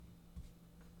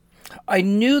I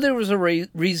knew there was a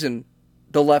reason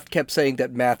the left kept saying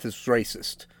that math is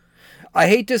racist. I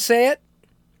hate to say it,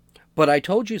 but I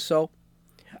told you so.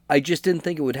 I just didn't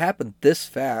think it would happen this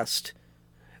fast.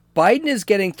 Biden is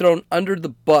getting thrown under the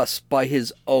bus by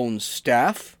his own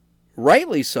staff.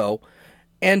 Rightly so.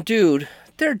 And dude,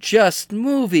 they're just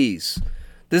movies.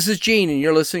 This is Gene, and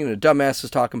you're listening to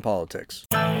Dumbasses Talking Politics.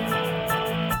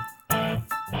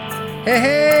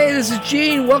 Hey, this is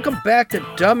Gene. Welcome back to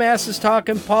Dumbasses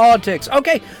Talking Politics.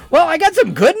 Okay, well, I got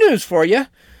some good news for you.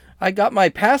 I got my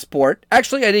passport.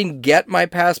 Actually, I didn't get my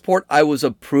passport. I was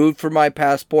approved for my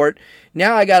passport.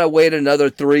 Now I gotta wait another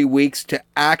 3 weeks to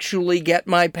actually get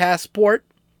my passport.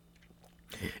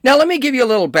 Now, let me give you a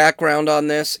little background on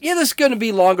this. Yeah, this is gonna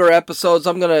be longer episodes.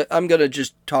 I'm gonna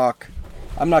just talk.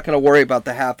 I'm not gonna worry about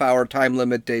the half-hour time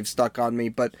limit Dave stuck on me,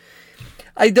 but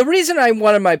the reason I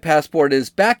wanted my passport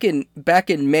is back in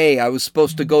May, I was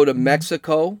supposed to go to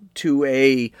Mexico to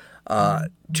a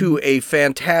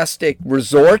fantastic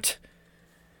resort,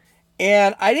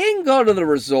 and I didn't go to the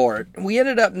resort. We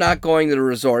ended up not going to the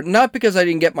resort, not because I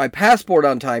didn't get my passport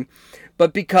on time,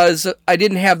 but because I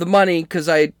didn't have the money because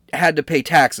I had to pay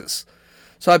taxes.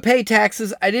 So I paid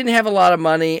taxes. I didn't have a lot of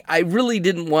money. I really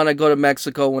didn't want to go to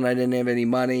Mexico when I didn't have any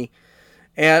money.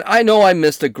 And I know I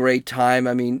missed a great time.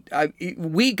 I mean,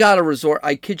 we got a resort.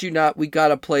 I kid you not, we got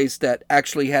a place that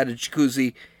actually had a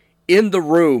jacuzzi in the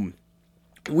room.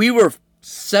 We were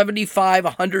 75,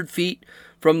 100 feet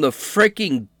from the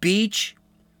freaking beach,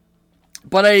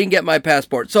 but I didn't get my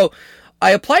passport. So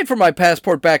I applied for my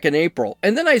passport back in April,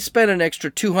 and then I spent an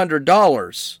extra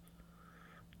 $200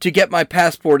 to get my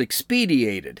passport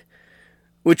expedited,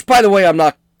 which, by the way, I'm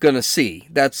not going to see.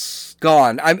 That's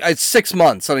gone. It's 6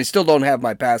 months, and I still don't have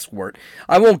my passport.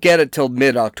 I won't get it till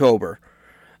mid-October.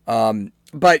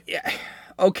 But,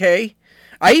 okay.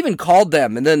 I even called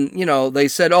them, and then, they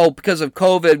said, because of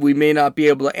COVID, we may not be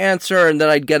able to answer, and then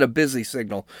I'd get a busy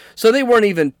signal. So they weren't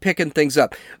even picking things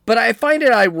up. But I find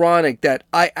it ironic that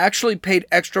I actually paid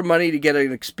extra money to get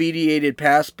an expedited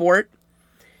passport,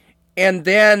 and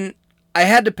then I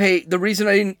had to pay. The reason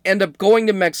I didn't end up going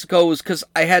to Mexico was because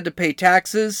I had to pay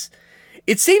taxes.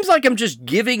 It seems like I'm just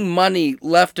giving money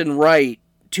left and right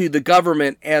to the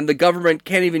government, and the government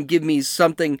can't even give me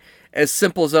something as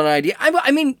simple as an ID.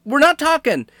 I mean, we're not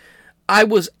talking. I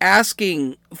was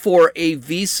asking for a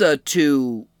visa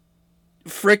to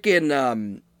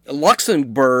frickin'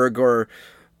 Luxembourg or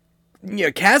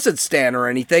Kazakhstan or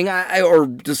anything, or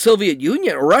the Soviet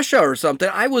Union or Russia or something.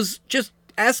 I was just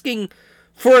asking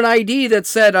for an ID that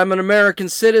said I'm an American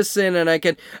citizen, and I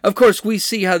can. Of course, we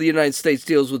see how the United States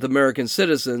deals with American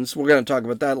citizens. We're going to talk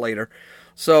about that later.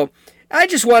 So I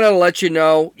just wanted to let you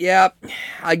know, yeah,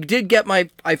 I did get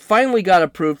I finally got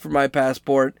approved for my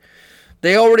passport.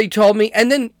 They already told me,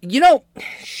 and then,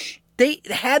 they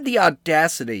had the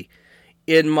audacity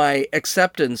in my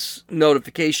acceptance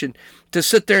notification to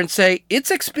sit there and say,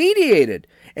 it's expedited.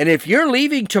 And if you're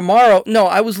leaving tomorrow, no,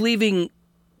 I was leaving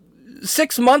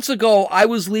 6 months ago, I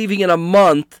was leaving in a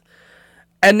month,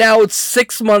 and now it's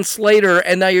 6 months later,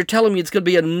 and now you're telling me it's going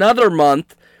to be another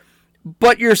month,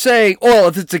 but you're saying,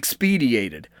 if it's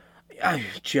expedited.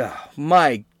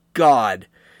 My God.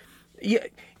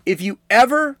 If you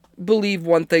ever believe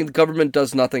one thing, the government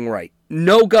does nothing right.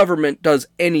 No government does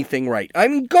anything right. I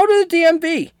mean, go to the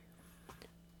DMV.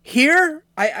 Here,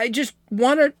 I just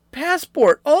want a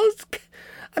passport.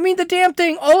 The damn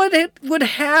thing, all it would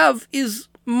have is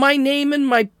my name and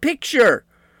my picture.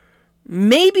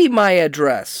 Maybe my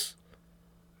address.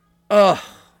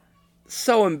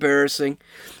 So embarrassing.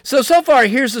 So far,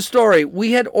 here's the story.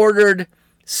 We had ordered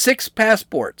 6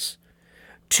 passports.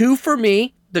 2 for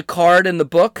me, the card and the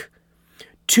book.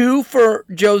 2 for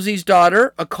Josie's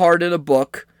daughter, a card and a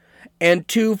book. And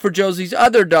 2 for Josie's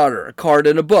other daughter, a card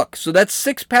and a book. So that's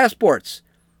 6 passports.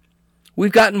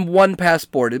 We've gotten 1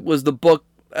 passport. It was the book.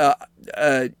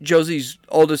 Josie's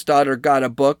oldest daughter got a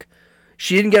book.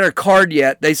 She didn't get her card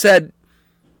yet. They said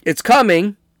it's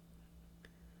coming.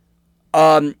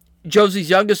 Josie's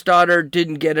youngest daughter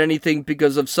didn't get anything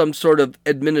because of some sort of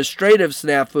administrative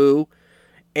snafu,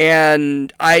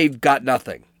 and I've got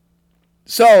nothing.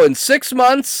 So in 6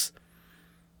 months,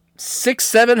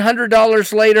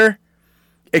 $700 later,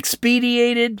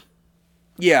 expedited,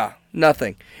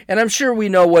 nothing. And I'm sure we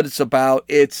know what it's about.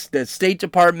 It's the State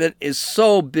Department is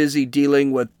so busy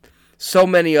dealing with so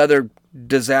many other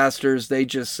disasters. They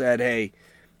just said, hey,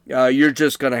 you're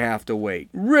just going to have to wait.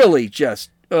 Really just,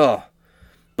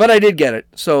 But I did get it.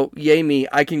 So, yay me.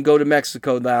 I can go to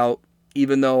Mexico now,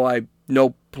 even though I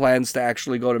no plans to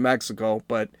actually go to Mexico.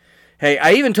 But, hey,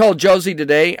 I even told Josie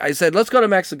today, I said, let's go to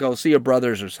Mexico, see your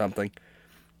brothers or something.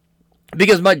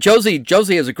 because my Josie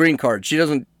has a green card.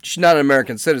 She's not an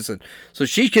American citizen, so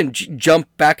she can jump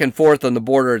back and forth on the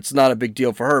border. It's not a big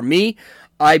deal for her. Me,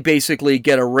 I basically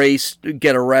get erased,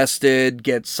 get arrested,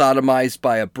 get sodomized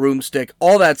by a broomstick,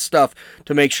 all that stuff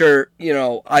to make sure,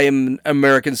 I am an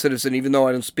American citizen, even though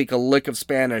I don't speak a lick of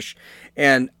Spanish.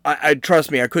 And I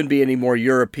trust me, I couldn't be any more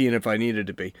European if I needed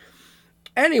to be.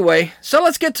 Anyway, so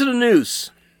let's get to the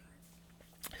news.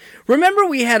 Remember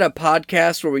we had a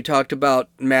podcast where we talked about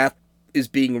math is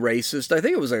being racist? I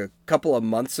think it was a couple of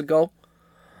months ago.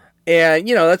 And,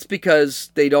 that's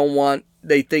because they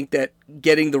think that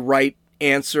getting the right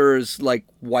answer is like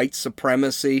white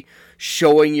supremacy.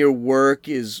 Showing your work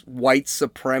is white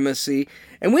supremacy.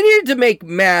 And we needed to make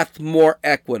math more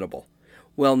equitable.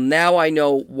 Well, now I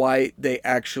know why they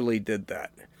actually did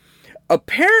that.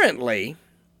 Apparently,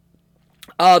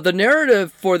 the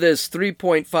narrative for this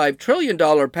 $3.5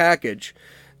 trillion package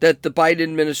that the Biden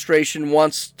administration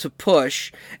wants to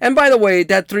push, and by the way,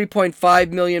 that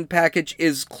 3.5 million package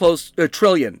is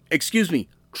trillion,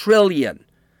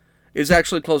 is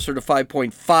actually closer to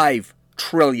 $5.5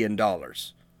 trillion,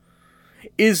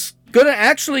 is going to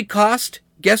actually cost,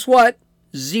 guess what?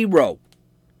 Zero.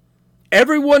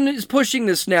 Everyone is pushing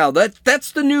this now.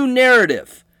 That's the new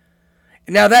narrative.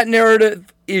 Now, that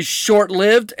narrative is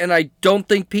short-lived, and I don't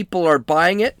think people are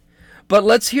buying it. But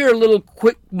let's hear a little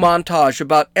quick montage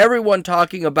about everyone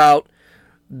talking about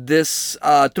this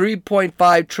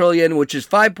 $3.5 trillion, which is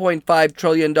 $5.5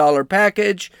 trillion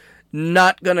package,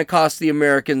 not going to cost the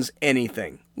Americans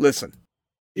anything. Listen.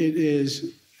 It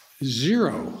is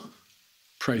zero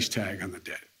price tag on the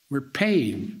debt. We're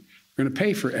going to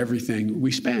pay for everything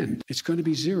we spend. It's going to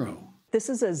be zero. This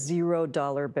is a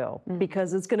 $0 bill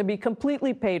because it's going to be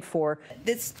completely paid for.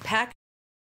 This package,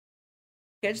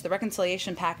 the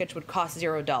reconciliation package, would cost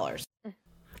 $0.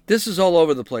 This is all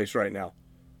over the place right now.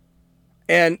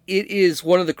 And it is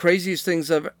one of the craziest things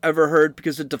I've ever heard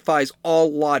because it defies all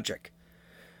logic.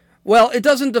 Well, it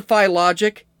doesn't defy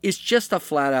logic. It's just a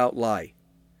flat-out lie.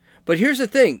 But here's the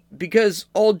thing. Because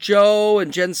old Joe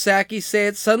and Jen Psaki say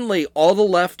it, suddenly all the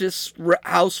leftist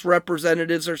House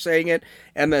representatives are saying it.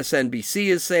 MSNBC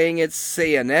is saying it.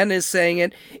 CNN is saying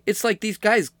it. It's like these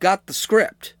guys got the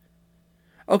script.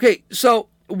 Okay, so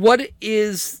what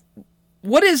is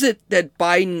it that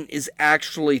Biden is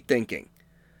actually thinking?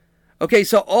 Okay,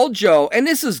 so old Joe, and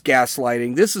this is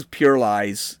gaslighting. This is pure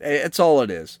lies. It's all it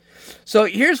is. So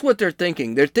here's what they're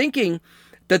thinking. They're thinking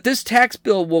that this tax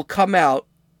bill will come out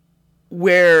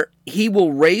where he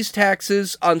will raise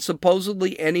taxes on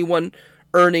supposedly anyone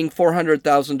earning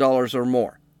 $400,000 or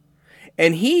more.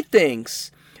 And he thinks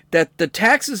that the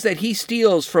taxes that he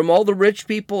steals from all the rich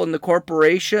people and the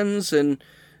corporations, and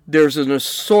there's an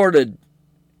assorted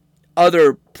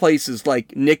other places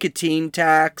like nicotine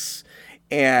tax,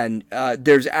 and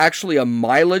there's actually a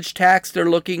mileage tax they're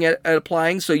looking at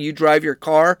applying. So you drive your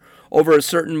car over a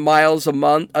certain miles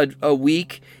a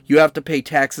week, you have to pay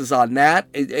taxes on that.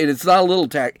 It's not a little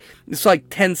tax. It's like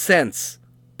 10 cents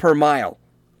per mile.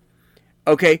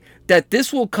 Okay, that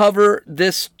this will cover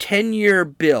this 10-year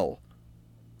bill,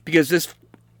 because this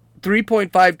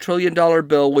 $3.5 trillion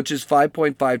bill, which is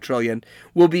 $5.5 trillion,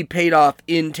 will be paid off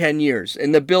in 10 years.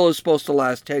 And the bill is supposed to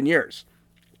last 10 years.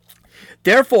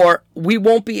 Therefore, we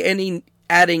won't be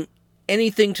adding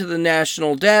anything to the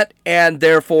national debt, and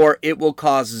therefore it will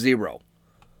cost zero.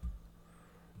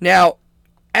 Now,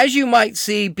 as you might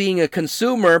see, being a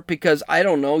consumer, because I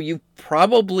don't know, you've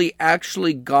probably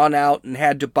actually gone out and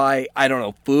had to buy,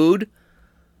 food,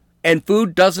 and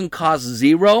food doesn't cost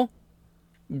zero.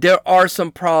 There are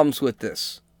some problems with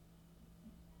this.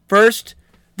 First,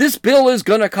 this bill is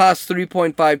going to cost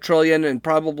 $3.5 trillion and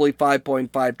probably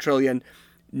 $5.5 trillion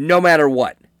no matter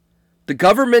what. The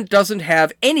government doesn't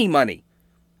have any money.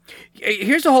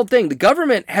 Here's the whole thing. The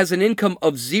government has an income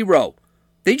of zero.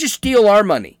 They just steal our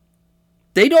money.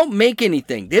 They don't make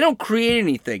anything. They don't create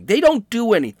anything. They don't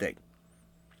do anything.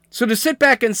 So to sit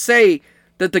back and say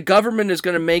that the government is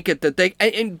going to make it that they...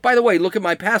 And by the way, look at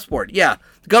my passport. Yeah,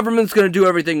 the government's going to do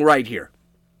everything right here.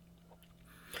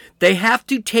 They have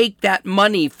to take that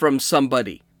money from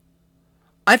somebody.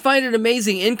 I find it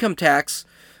amazing. Income tax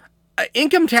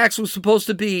was supposed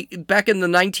to be, back in the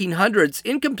 1900s,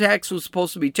 income tax was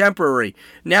supposed to be temporary.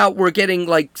 Now we're getting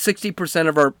like 60%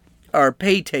 of our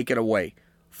pay taken away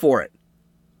for it.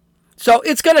 So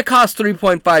it's going to cost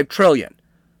 $3.5 trillion.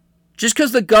 Just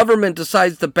because the government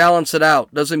decides to balance it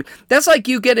out doesn't... That's like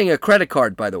you getting a credit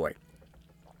card, by the way.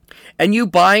 And you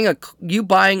buying a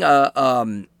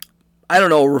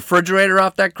refrigerator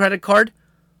off that credit card.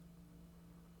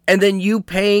 And then you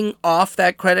paying off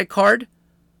that credit card.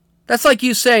 That's like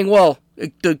you saying, well,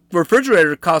 the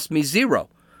refrigerator cost me zero.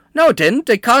 No, it didn't.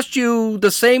 It cost you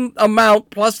the same amount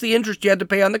plus the interest you had to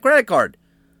pay on the credit card.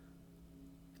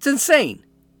 It's insane.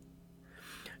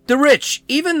 The rich,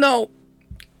 even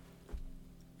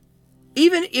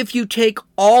if you take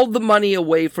all the money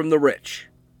away from the rich,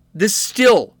 this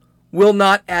still will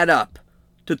not add up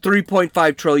to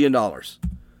 $3.5 trillion.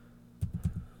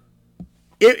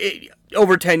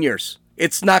 Over 10 years.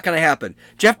 It's not going to happen.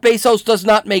 Jeff Bezos does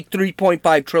not make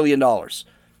 $3.5 trillion.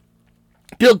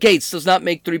 Bill Gates does not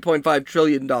make $3.5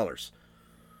 trillion.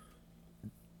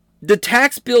 The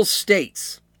tax bill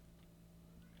states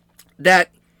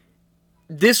that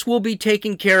this will be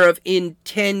taken care of in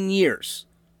 10 years.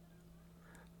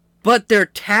 But their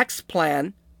tax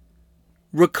plan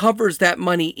recovers that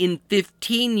money in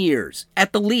 15 years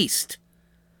at the least.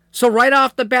 So right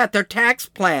off the bat, their tax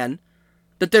plan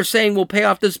that they're saying will pay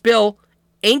off this bill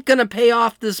ain't going to pay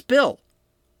off this bill.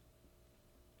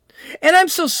 And I'm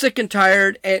so sick and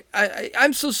tired, and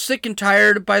I'm so sick and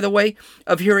tired, by the way,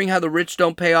 of hearing how the rich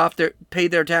don't pay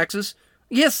their taxes.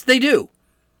 Yes, they do.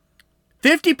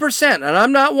 50%, and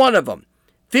I'm not one of them.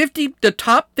 The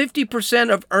top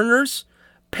 50% of earners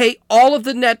pay all of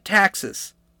the net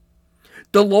taxes.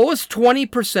 The lowest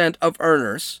 20% of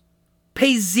earners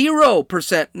pay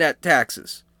 0% net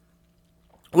taxes.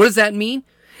 What does that mean?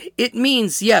 It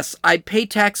means, yes, I pay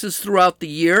taxes throughout the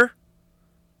year,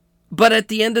 but at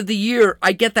the end of the year,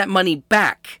 I get that money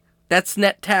back. That's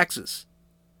net taxes.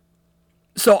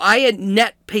 So I at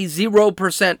net pay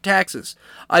 0% taxes.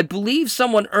 I believe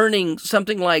someone earning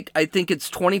something like, I think it's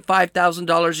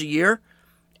 $25,000 a year,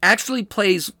 actually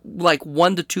pays like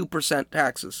 1% to 2%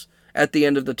 taxes at the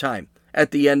end of the time,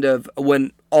 at the end of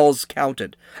when all's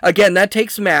counted. Again, that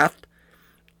takes math,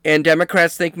 and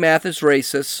Democrats think math is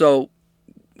racist, so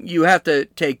you have to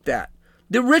take that.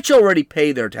 The rich already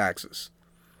pay their taxes.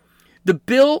 The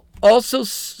bill also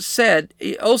said,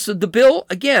 the bill,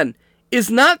 again,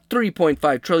 is not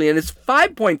 $3.5 trillion, it's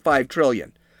 $5.5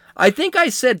 trillion. I think I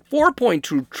said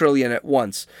 $4.2 trillion at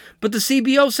once, but the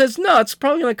CBO says, no, it's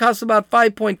probably going to cost about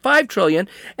 $5.5 trillion,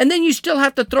 and then you still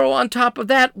have to throw on top of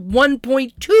that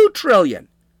 $1.2 trillion.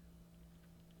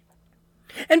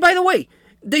 And by the way,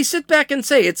 they sit back and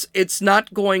say it's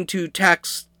not going to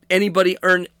tax anybody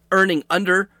earning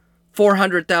under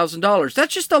 $400,000.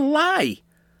 That's just a lie.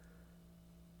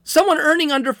 Someone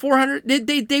earning under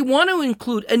 $400,000, they want to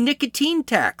include a nicotine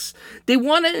tax. They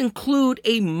want to include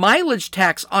a mileage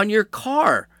tax on your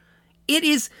car. It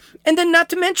is, and then not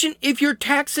to mention, if you're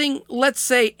taxing, let's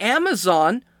say,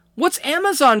 Amazon, what's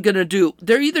Amazon going to do?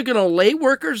 They're either going to lay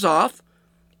workers off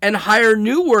and hire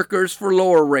new workers for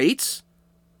lower rates,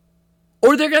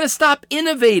 or they're going to stop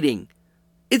innovating.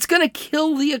 It's going to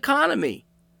kill the economy.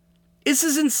 This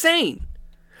is insane.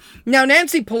 Now,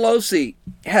 Nancy Pelosi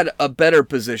had a better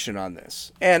position on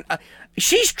this, and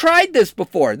she's tried this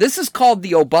before. This is called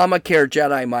the Obamacare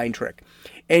Jedi mind trick,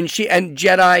 and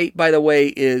Jedi, by the way,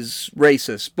 is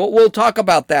racist, but we'll talk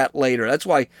about that later. That's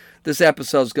why this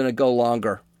episode is going to go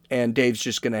longer, and Dave's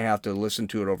just going to have to listen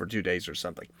to it over 2 days or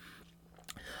something.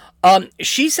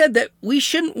 She said that we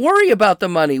shouldn't worry about the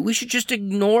money. We should just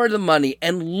ignore the money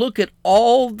and look at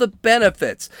all the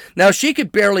benefits. Now, she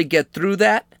could barely get through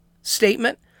that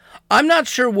statement. I'm not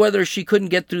sure whether she couldn't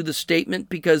get through the statement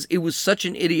because it was such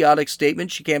an idiotic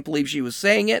statement, she can't believe she was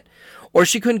saying it, or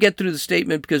she couldn't get through the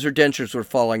statement because her dentures were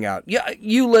falling out. Yeah,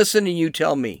 you listen and you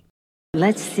tell me.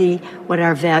 Let's see what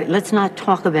our value. Let's not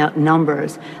talk about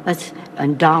numbers.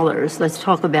 And dollars. Let's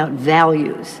talk about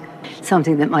values.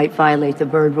 Something that might violate the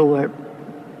bird rule or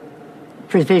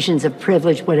provisions of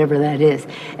privilege, whatever that is.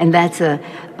 And that's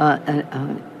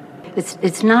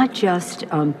it's not just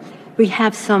we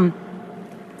have some.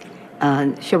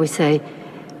 Shall we say,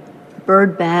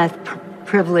 bird bath,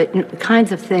 privilege,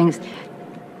 kinds of things.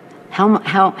 How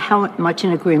much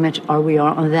in agreement are we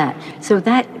on that? So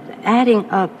that adding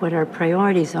up what our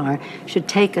priorities are should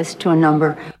take us to a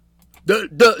number. Does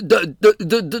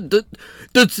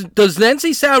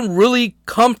Nancy sound really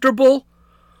comfortable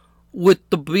with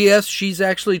the BS she's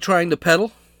actually trying to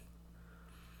peddle?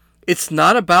 It's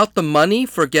not about the money.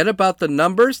 Forget about the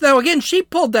numbers. Now, again, she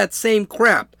pulled that same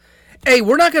crap. Hey,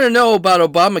 we're not going to know about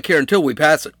Obamacare until we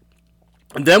pass it.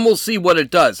 And then we'll see what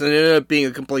it does. And it ended up being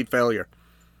a complete failure.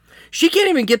 She can't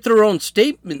even get through her own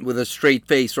statement with a straight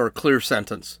face or a clear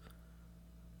sentence.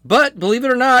 But, believe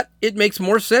it or not, it makes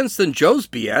more sense than Joe's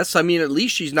BS. I mean, at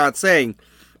least she's not saying,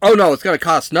 oh no, it's going to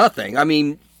cost nothing. I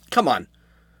mean, come on.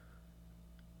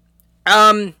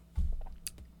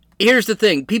 Here's the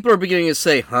thing. People are beginning to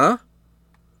say, huh?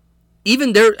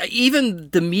 Even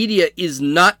the media is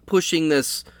not pushing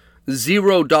this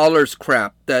 $0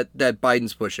 crap that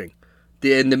Biden's pushing,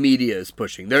 and the media is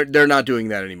pushing. They're not doing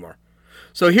that anymore.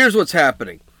 So here's what's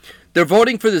happening. They're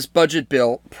voting for this budget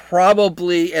bill,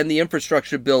 probably, and the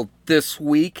infrastructure bill this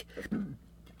week.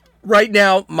 Right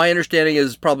now, my understanding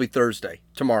is probably Thursday,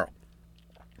 tomorrow.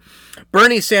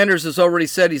 Bernie Sanders has already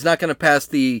said he's not going to pass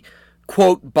the,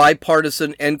 quote,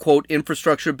 bipartisan, end quote,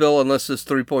 infrastructure bill unless this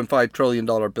 $3.5 trillion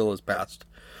bill is passed.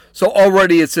 So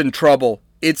already it's in trouble.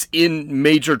 It's in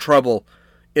major trouble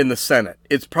in the Senate.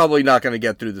 It's probably not going to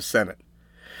get through the Senate.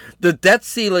 The debt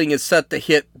ceiling is set to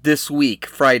hit this week,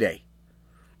 Friday.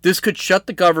 This could shut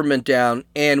the government down,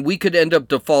 and we could end up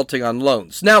defaulting on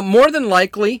loans. Now, more than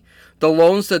likely, the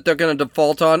loans that they're going to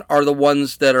default on are the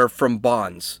ones that are from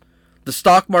bonds. The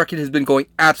stock market has been going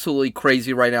absolutely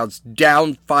crazy right now. It's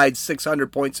down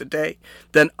 500-600 points a day,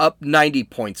 then up 90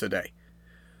 points a day.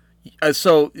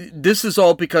 So this is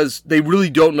all because they really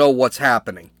don't know what's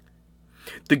happening.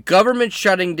 The government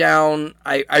shutting down,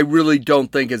 I really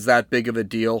don't think is that big of a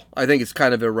deal. I think it's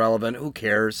kind of irrelevant. Who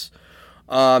cares?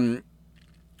 They're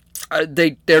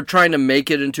trying to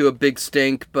make it into a big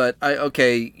stink, but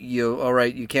all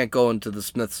right, you can't go into the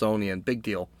Smithsonian. Big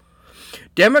deal.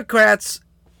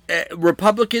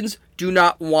 Republicans do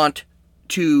not want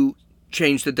to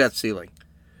change the debt ceiling.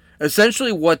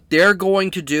 Essentially, what they're going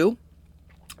to do,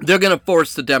 they're going to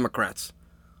force the Democrats'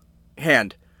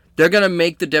 hand. They're going to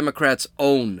make the Democrats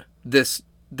own this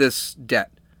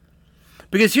debt.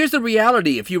 Because here's the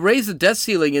reality. If you raise the debt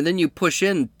ceiling and then you push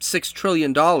in $6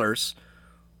 trillion,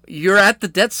 you're at the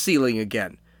debt ceiling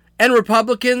again. And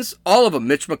Republicans, all of them,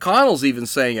 Mitch McConnell's even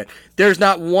saying it. There's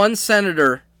not one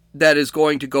senator that is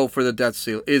going to go for the debt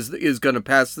ceiling, is going to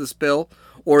pass this bill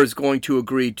or is going to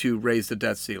agree to raise the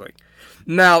debt ceiling.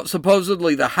 Now,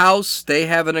 supposedly the House, they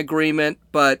have an agreement,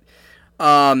 but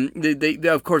they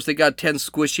of course, they got 10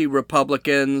 squishy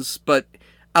Republicans, but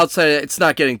outside of it, it's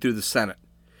not getting through the Senate.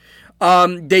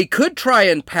 They could try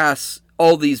and pass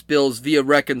all these bills via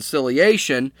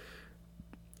reconciliation,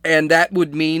 and that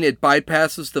would mean it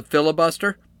bypasses the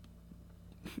filibuster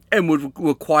and would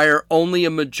require only a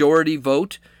majority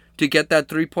vote to get that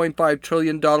 $3.5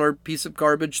 trillion piece of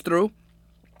garbage through.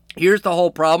 Here's the whole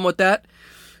problem with that.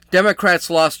 Democrats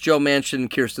lost Joe Manchin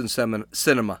and Kyrsten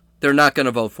Sinema. They're not going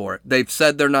to vote for it. They've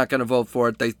said they're not going to vote for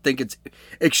it. They think it's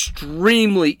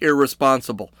extremely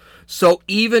irresponsible. So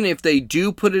even if they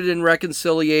do put it in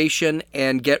reconciliation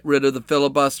and get rid of the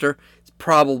filibuster, it's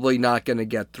probably not going to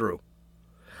get through.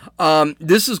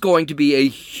 This is going to be a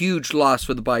huge loss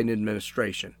for the Biden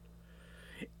administration.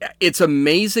 It's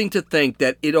amazing to think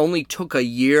that it only took a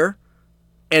year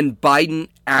and Biden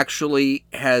actually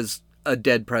has a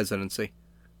dead presidency.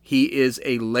 He is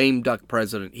a lame duck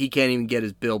president. He can't even get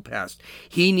his bill passed.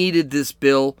 He needed this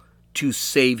bill to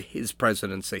save his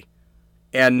presidency.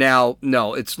 And now,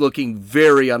 no, it's looking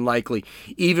very unlikely.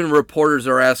 Even reporters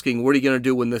are asking, what are you going to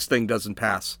do when this thing doesn't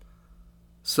pass?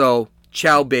 So,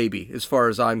 ciao baby, as far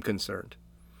as I'm concerned.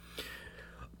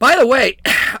 By the way,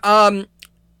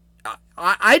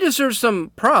 I deserve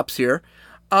some props here.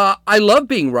 I love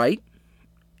being right.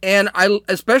 And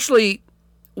especially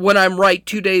when I'm right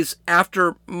 2 days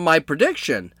after my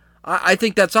prediction. I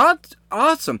think that's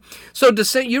awesome. So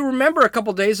you remember a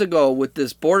couple days ago with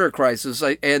this border crisis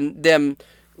and them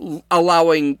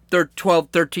allowing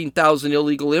 13,000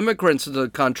 illegal immigrants into the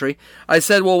country, I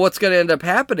said, well, what's going to end up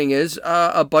happening is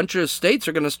a bunch of states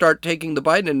are going to start taking the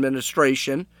Biden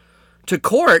administration to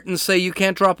court and say you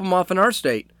can't drop them off in our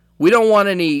state. We don't want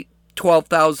any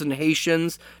 12,000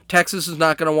 Haitians. Texas is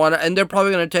not going to want to, and they're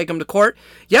probably going to take them to court.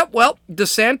 Yep, well,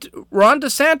 Ron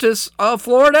DeSantis of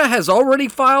Florida has already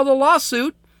filed a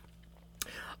lawsuit.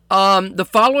 The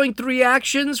following 3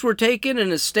 actions were taken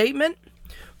in a statement.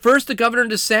 First, the Governor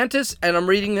DeSantis, and I'm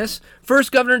reading this.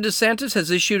 First, Governor DeSantis has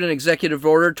issued an executive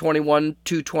order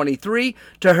 21-223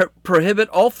 to prohibit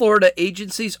all Florida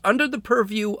agencies under the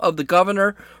purview of the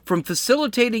governor from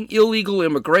facilitating illegal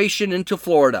immigration into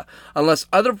Florida unless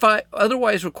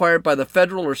otherwise required by the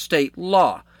federal or state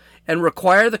law, and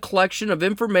require the collection of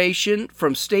information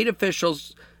from state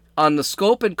officials on the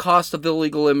scope and cost of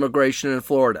illegal immigration in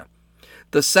Florida.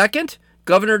 The second,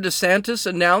 Governor DeSantis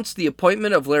announced the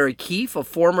appointment of Larry Keefe, a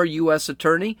former U.S.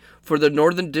 attorney for the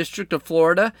Northern District of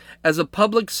Florida, as a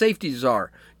public safety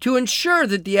czar to ensure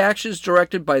that the actions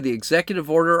directed by the executive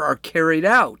order are carried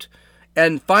out.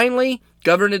 And finally,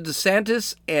 Governor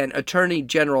DeSantis and Attorney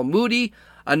General Moody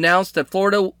announced that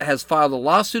Florida has filed a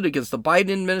lawsuit against the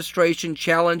Biden administration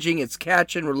challenging its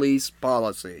catch and release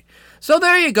policy. So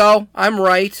there you go. I'm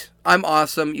right. I'm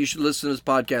awesome. You should listen to this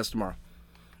podcast tomorrow.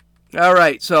 All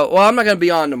right, so, I'm not going to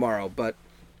be on tomorrow, but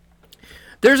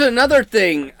there's another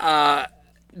thing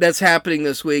that's happening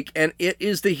this week, and it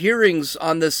is the hearings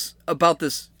on about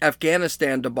this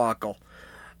Afghanistan debacle.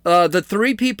 The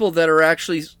three people that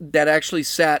actually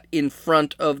sat in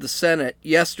front of the Senate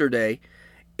yesterday,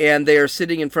 and they are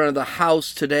sitting in front of the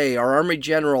House today, are Army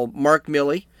General Mark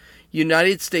Milley,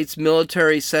 United States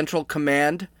Military Central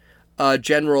Command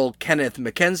General Kenneth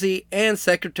McKenzie, and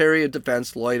Secretary of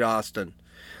Defense Lloyd Austin.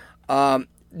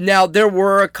 Now, there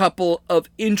were a couple of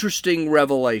interesting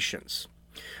revelations.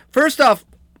 First off,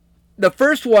 the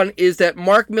first one is that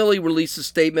Mark Milley released a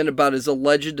statement about his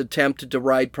alleged attempt to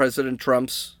deride President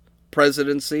Trump's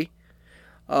presidency.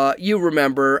 You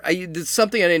remember, it's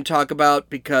something I didn't talk about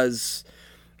because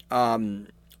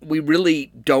we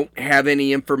really don't have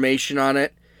any information on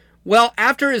it. Well,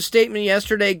 after his statement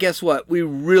yesterday, guess what? We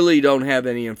really don't have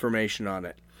any information on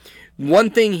it.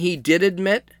 One thing he did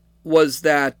admit was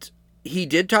that he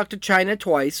did talk to China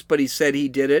twice, but he said he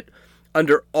did it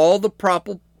under all the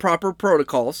proper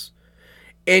protocols.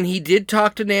 And he did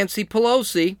talk to Nancy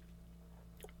Pelosi,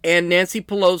 and Nancy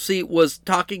Pelosi was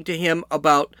talking to him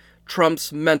about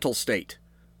Trump's mental state.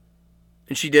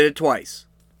 And she did it twice.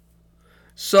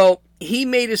 So he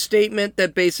made a statement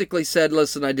that basically said,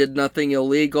 listen, I did nothing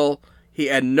illegal. He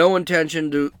had no intention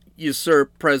to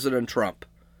usurp President Trump.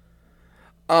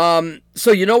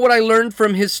 So you know what I learned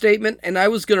from his statement? And I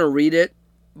was going to read it,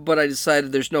 but I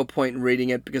decided there's no point in reading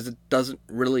it because it doesn't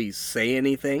really say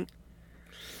anything.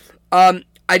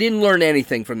 I didn't learn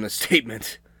anything from this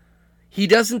statement. He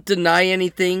doesn't deny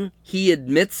anything. He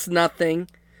admits nothing.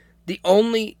 It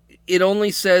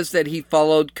only says that he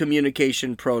followed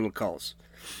communication protocols.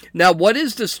 Now, what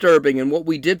is disturbing, and what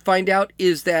we did find out,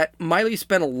 is that Milley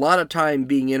spent a lot of time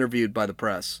being interviewed by the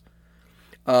press.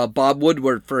 Bob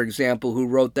Woodward, for example, who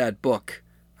wrote that book.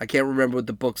 I can't remember what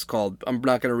the book's called. I'm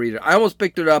not going to read it. I almost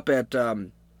picked it up at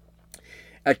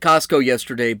Costco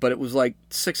yesterday, but it was like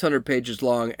 600 pages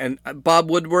long. And Bob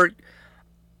Woodward,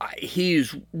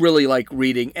 he's really like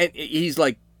reading, and he's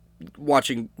like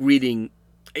reading.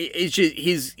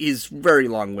 He's very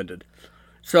long-winded.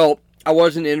 So I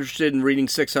wasn't interested in reading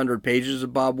 600 pages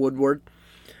of Bob Woodward.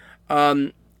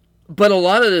 But a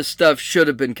lot of this stuff should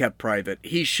have been kept private.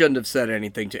 He shouldn't have said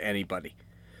anything to anybody.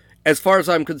 As far as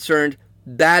I'm concerned,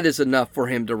 that is enough for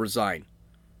him to resign.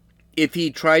 If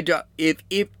he tried to,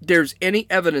 if there's any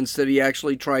evidence that he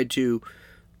actually tried to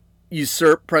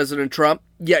usurp President Trump,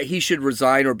 yeah, he should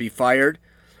resign or be fired.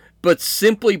 But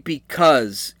simply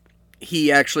because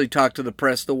he actually talked to the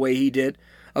press the way he did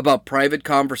about private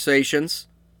conversations,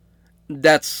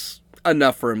 that's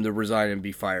enough for him to resign and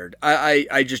be fired.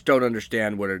 I just don't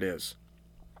understand what it is.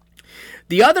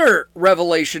 The other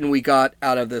revelation we got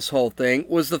out of this whole thing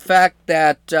was the fact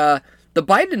that the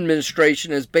Biden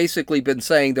administration has basically been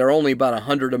saying there are only about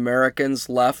 100 Americans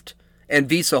left, and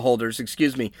visa holders,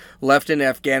 left in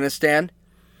Afghanistan.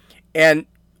 And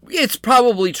it's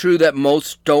probably true that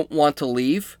most don't want to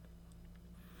leave.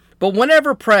 But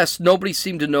whenever pressed, nobody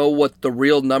seemed to know what the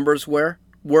real numbers were.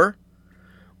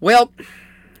 Well,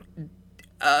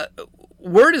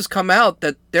 word has come out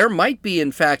that there might be,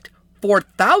 in fact,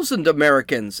 4,000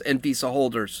 Americans and visa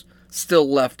holders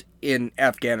still left in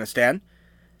Afghanistan,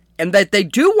 and that they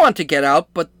do want to get out,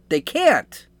 but they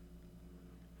can't.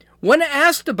 When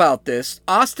asked about this,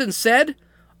 Austin said,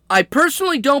 I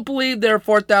personally don't believe there are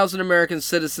 4,000 American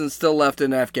citizens still left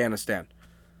in Afghanistan.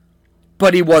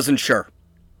 But he wasn't sure.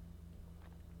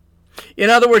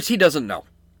 In other words, he doesn't know.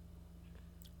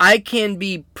 I can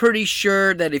be pretty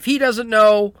sure that if he doesn't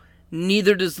know,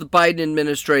 neither does the Biden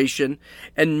administration,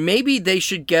 and maybe they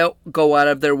should go out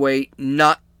of their way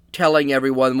not telling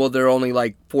everyone, well, there are only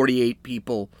like 48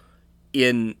 people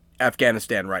in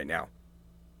Afghanistan right now.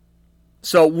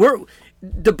 So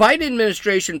the Biden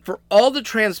administration, for all the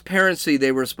transparency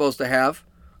they were supposed to have,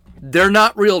 they're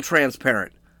not real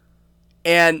transparent.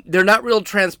 And they're not real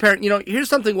transparent. You know, here's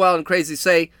something wild and crazy.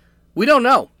 Say, we don't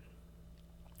know.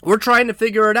 We're trying to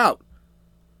figure it out.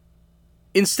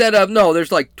 Instead of, no,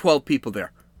 there's like 12 people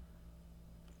there.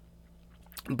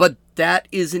 But that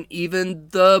isn't even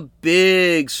the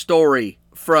big story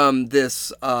from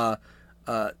this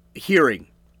hearing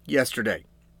yesterday.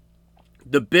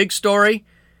 The big story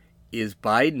is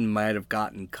Biden might have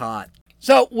gotten caught.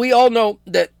 So we all know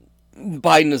that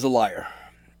Biden is a liar.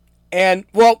 And,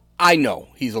 well, I know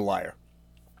he's a liar.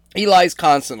 He lies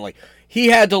constantly. He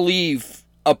had to leave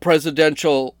a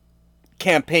presidential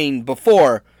campaign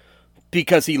before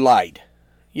because he lied.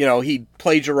 You know, he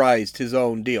plagiarized his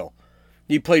own deal.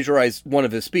 He plagiarized one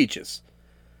of his speeches.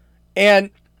 And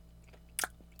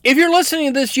if you're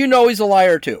listening to this, you know he's a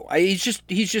liar too. He's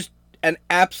just an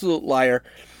absolute liar.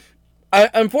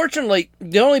 Unfortunately,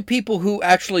 the only people who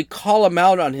actually call him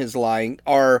out on his lying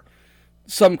are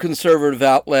some conservative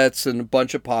outlets and a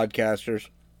bunch of podcasters.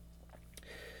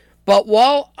 But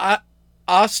while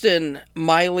Austin,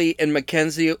 Miley, and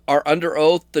McKenzie are under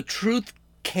oath. The truth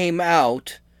came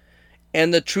out,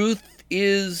 and the truth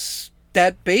is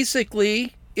that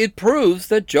basically it proves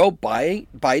that Joe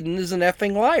Biden is an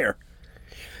effing liar.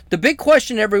 The big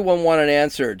question everyone wanted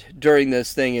answered during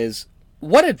this thing is,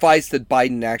 what advice did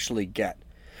Biden actually get?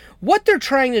 What they're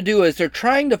trying to do is they're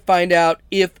trying to find out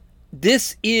if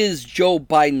this is Joe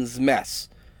Biden's mess,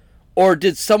 or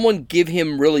did someone give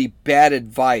him really bad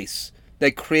advice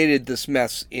that created this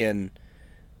mess in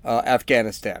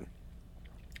Afghanistan.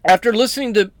 After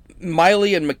listening to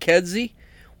Miley and McKenzie,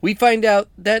 we find out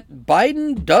that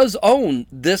Biden does own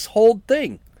this whole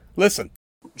thing. Listen.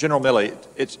 General Milley,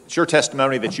 it's your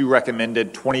testimony that you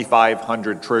recommended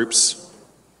 2,500 troops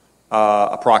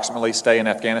approximately stay in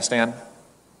Afghanistan?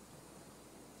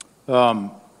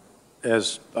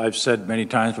 As I've said many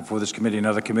times before this committee and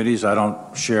other committees, I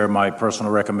don't share my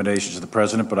personal recommendations to the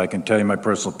president, but I can tell you my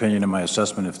personal opinion and my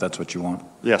assessment if that's what you want.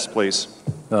 Yes, please.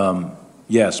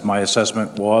 Yes, my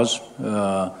assessment was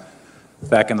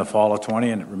back in the fall of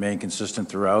 20, and it remained consistent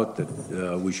throughout,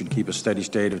 that we should keep a steady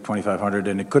state of 2,500,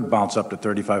 and it could bounce up to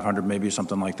 3,500, maybe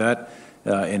something like that,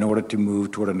 in order to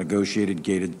move toward a negotiated,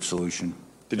 gated solution.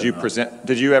 Did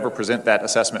you ever present that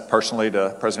assessment personally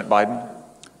to President Biden?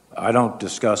 I don't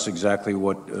discuss exactly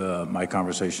what my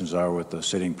conversations are with the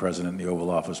sitting president in the Oval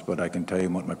Office, but I can tell you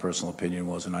what my personal opinion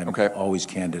was, and I'm always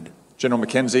candid. General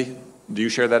McKenzie, do you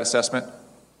share that assessment?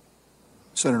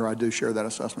 Senator, I do share that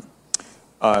assessment.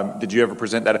 Did you ever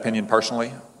present that opinion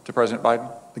personally to President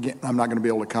Biden? Again, I'm not going to be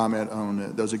able to comment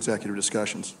on those executive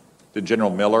discussions. Did General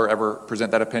Miller ever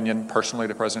present that opinion personally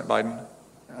to President Biden?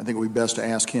 I think it would be best to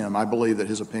ask him. I believe that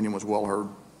his opinion was well heard.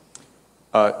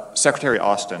 Secretary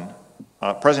Austin,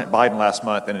 President Biden last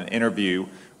month in an interview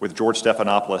with George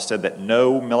Stephanopoulos said that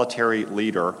no military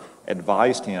leader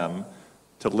advised him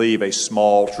to leave a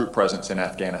small troop presence in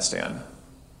Afghanistan.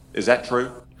 Is that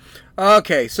true?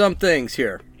 Okay, some things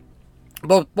here.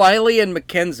 Both Miley and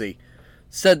McKenzie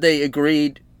said they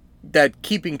agreed that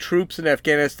keeping troops in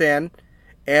Afghanistan,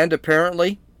 and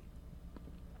apparently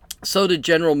so did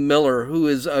General Miller, who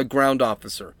is a ground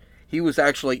officer. He was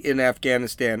actually in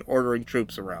Afghanistan ordering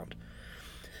troops around.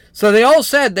 So they all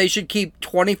said they should keep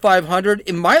 2,500.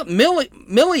 And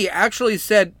Milley actually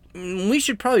said we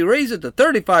should probably raise it to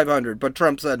 3,500, but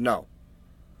Trump said no.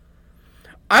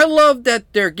 I love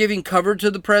that they're giving cover to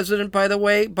the president, by the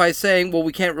way, by saying, well,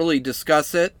 we can't really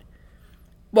discuss it.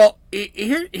 Well,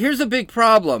 here's a big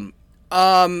problem.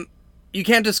 You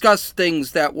can't discuss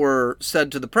things that were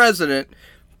said to the president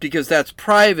because that's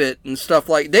private and stuff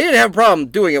like. They didn't have a problem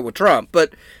doing it with Trump,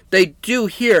 but they do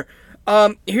here.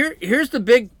 Here's the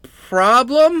big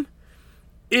problem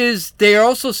is they're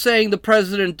also saying the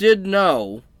president did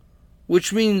know,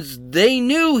 which means they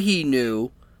knew he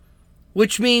knew,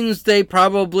 which means they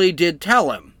probably did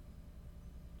tell him.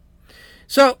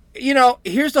 So,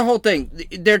 here's the whole thing.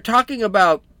 They're talking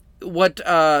about what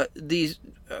the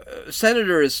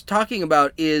senator is talking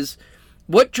about is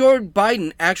what Joe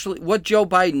Biden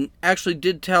actually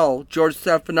did tell George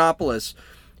Stephanopoulos,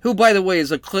 who, by the way,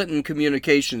 is a Clinton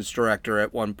communications director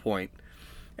at one point,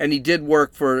 and he did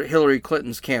work for Hillary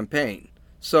Clinton's campaign.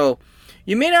 So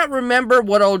you may not remember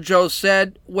what old Joe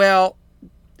said. Well,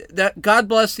 that God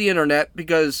bless the internet,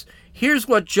 because here's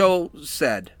what Joe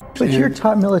said. But your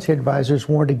top military advisors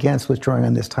warned against withdrawing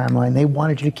on this timeline. They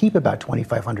wanted you to keep about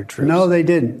 2,500 troops. No, they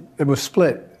didn't. It was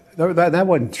split. That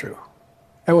wasn't true.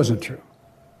 That wasn't true.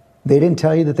 They didn't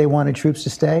tell you that they wanted troops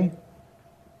to stay?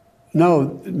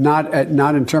 No, not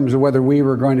in terms of whether we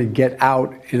were going to get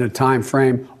out in a time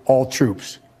frame, all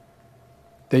troops.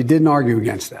 They didn't argue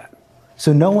against that.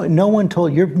 So no one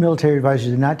told, your military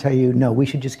advisors did not tell you, no, we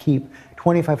should just keep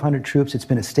 2,500 troops. It's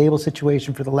been a stable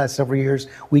situation for the last several years.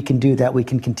 We can do that. We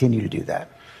can continue to do that.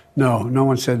 No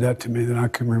one said that to me that I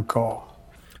can recall.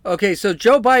 Okay, so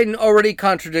Joe Biden already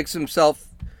contradicts himself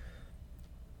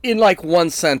in like one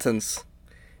sentence.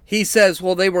 He says,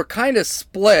 well, they were kind of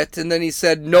split, and then he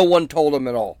said no one told him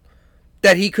at all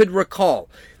that he could recall.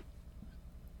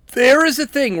 There is a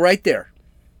thing right there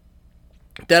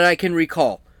that I can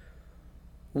recall.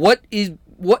 What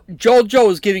Joe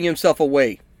is giving himself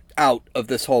away out of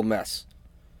this whole mess.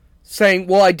 Saying,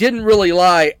 well, I didn't really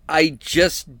lie, I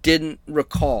just didn't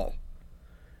recall.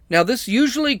 Now, this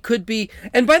usually could be,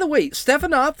 and by the way,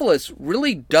 Stephanopoulos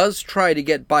really does try to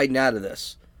get Biden out of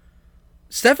this.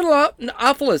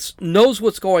 Stephanopoulos knows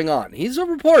what's going on. He's a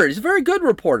reporter. He's a very good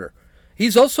reporter.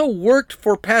 He's also worked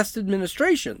for past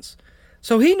administrations.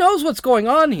 So he knows what's going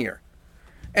on here.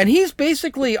 And he's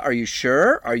basically, are you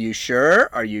sure? Are you sure?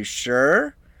 Are you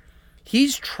sure?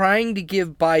 He's trying to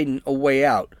give Biden a way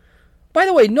out. By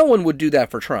the way, no one would do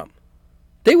that for Trump.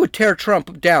 They would tear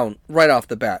Trump down right off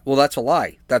the bat. Well, that's a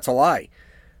lie. That's a lie.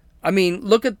 I mean,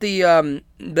 look at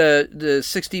the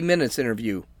 60 Minutes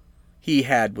interview he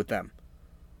had with them.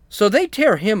 So they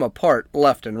tear him apart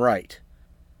left and right.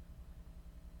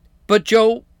 But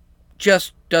Joe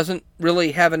just doesn't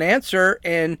really have an answer,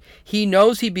 and he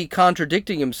knows he'd be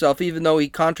contradicting himself, even though he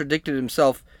contradicted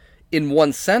himself in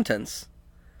one sentence.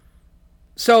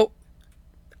 So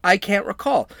I can't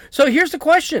recall. So here's the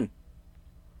question.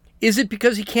 Is it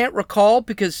because he can't recall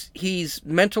because he's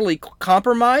mentally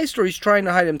compromised, or he's trying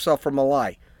to hide himself from a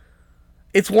lie?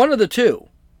 It's one of the two.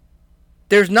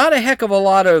 There's not a heck of a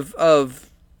lot of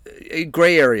a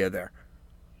gray area there.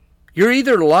 You're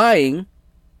either lying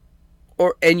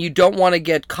and you don't want to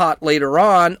get caught later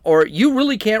on, or you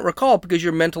really can't recall because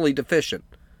you're mentally deficient.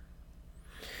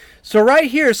 So right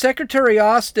here, Secretary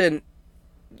Austin,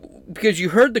 because you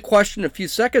heard the question a few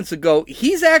seconds ago,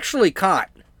 he's actually caught.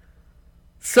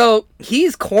 So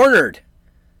he's cornered.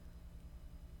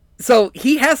 So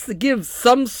he has to give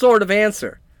some sort of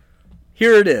answer.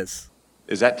 Here it is.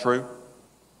 Is that true?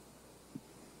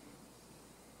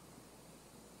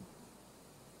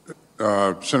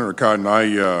 Senator Cotton,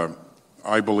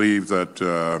 I believe that,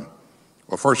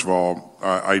 well, first of all,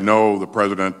 I know the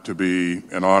president to be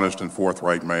an honest and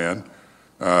forthright man.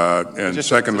 And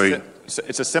secondly...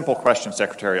 It's a simple question,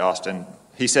 Secretary Austin.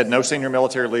 He said no senior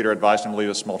military leader advised him to leave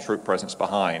a small troop presence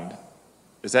behind.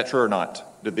 Is that true or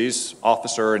not? Did these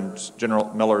officer and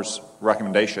General Miller's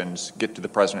recommendations get to the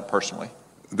president personally?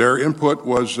 Their input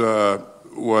was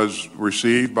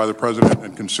received by the president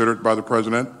and considered by the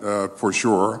president, for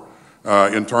sure.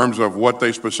 In terms of what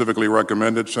they specifically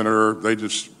recommended, Senator,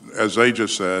 as they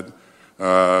just said,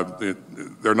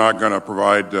 they're not going to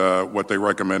provide what they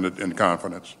recommended in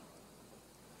confidence.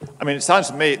 I mean, it sounds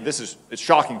to me, it's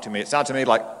shocking to me. It sounds to me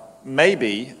like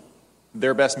maybe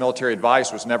their best military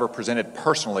advice was never presented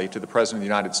personally to the President of the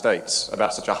United States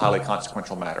about such a highly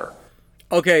consequential matter.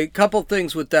 Okay, couple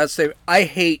things with that statement. I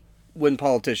hate when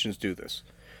politicians do this.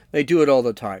 They do it all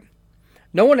the time.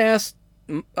 No one asked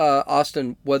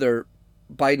Austin whether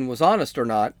Biden was honest or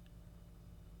not.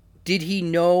 Did he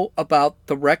know about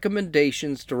the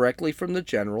recommendations directly from the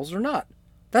generals or not?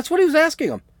 That's what he was asking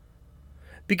him.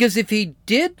 Because if he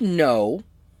did know,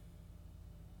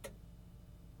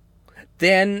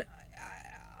 then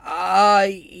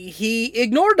he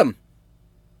ignored them.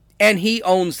 And he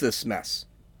owns this mess.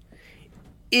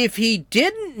 If he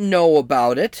didn't know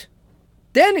about it,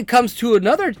 then it comes to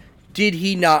another. Did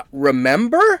he not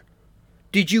remember?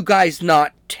 Did you guys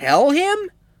not tell him?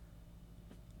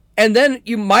 And then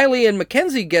Miley and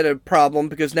McKenzie get a problem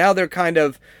because now they're kind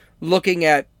of looking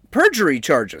at perjury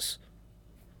charges.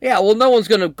 Yeah, well, no one's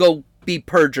going to go be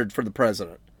perjured for the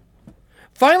president.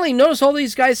 Finally, notice all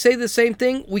these guys say the same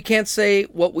thing. We can't say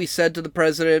what we said to the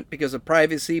president because of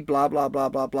privacy, blah, blah, blah,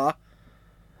 blah, blah.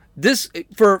 This,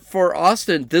 for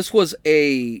Austin, this was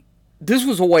a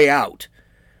way out.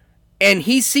 And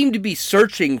he seemed to be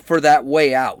searching for that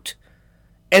way out.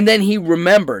 And then he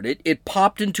remembered it. It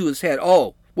popped into his head.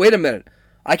 Oh, wait a minute.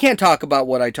 I can't talk about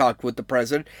what I talked with the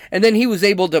president. And then he was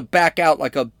able to back out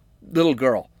like a little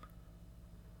girl.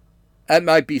 That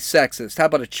might be sexist. How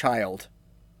about a child?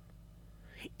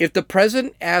 If the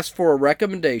president asked for a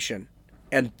recommendation,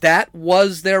 and that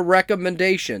was their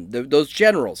recommendation, those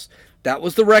generals, that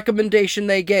was the recommendation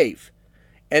they gave,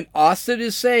 and Austin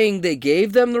is saying they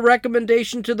gave them the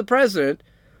recommendation to the president,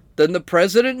 then the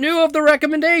president knew of the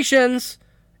recommendations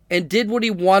and did what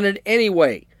he wanted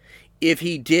anyway. If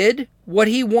he did what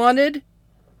he wanted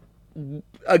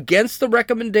against the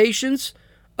recommendations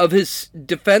of his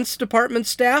Defense Department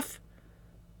staff,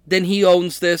 then he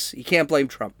owns this. He can't blame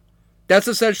Trump. That's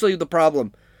essentially the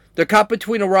problem. They're caught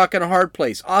between a rock and a hard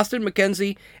place. Austin,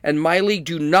 McKenzie, and Miley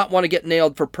do not want to get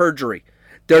nailed for perjury.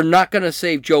 They're not going to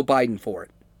save Joe Biden for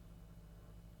it.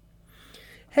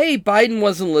 Hey, Biden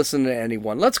wasn't listening to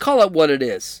anyone. Let's call it what it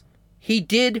is. He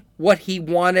did what he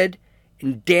wanted,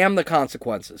 and damn the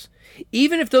consequences.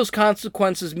 Even if those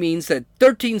consequences means that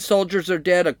 13 soldiers are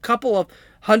dead, a couple of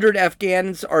hundred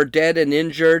Afghans are dead and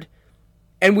injured,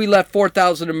 and we left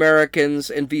 4,000 Americans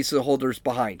and visa holders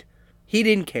behind. He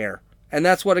didn't care. And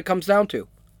that's what it comes down to.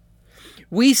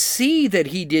 We see that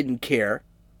he didn't care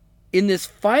in this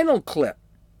final clip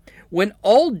when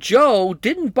old Joe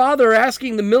didn't bother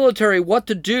asking the military what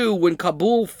to do when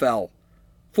Kabul fell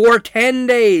for 10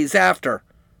 days after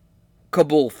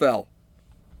Kabul fell.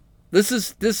 This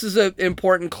is an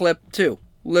important clip too.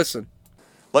 Listen.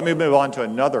 Let me move on to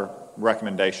another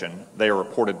recommendation they are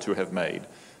reported to have made.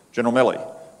 General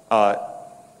Milley,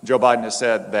 Joe Biden has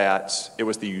said that it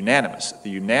was the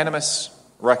unanimous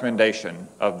recommendation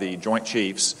of the Joint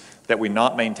Chiefs that we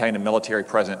not maintain a military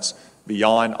presence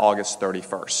beyond August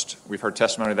 31st. We've heard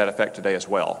testimony to that effect today as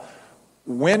well.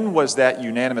 When was that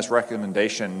unanimous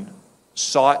recommendation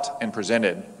sought and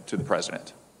presented to the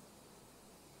President?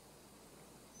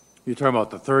 You're talking about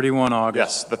the 31 August?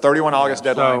 Yes, the 31 August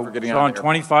deadline for getting out of on the airport.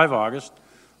 25 August,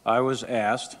 I was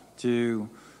asked to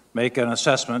make an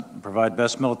assessment and provide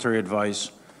best military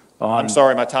advice on... I'm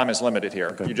sorry, my time is limited here.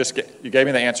 Okay. You gave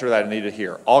me the answer that I needed to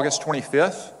hear. August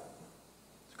 25th?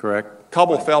 Correct.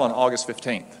 Kabul fell on August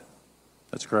 15th.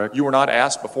 That's correct. You were not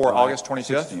asked before August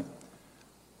 25th? 16th.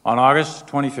 On August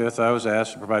 25th, I was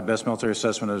asked to provide best military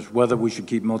assessment as whether we should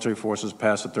keep military forces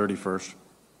past the 31st.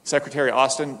 Secretary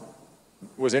Austin,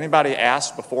 was anybody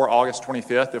asked before August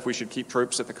 25th if we should keep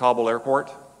troops at the Kabul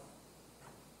airport?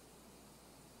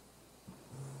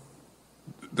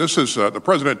 This is the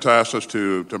president tasked us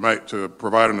to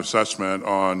provide an assessment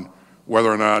on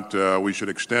whether or not we should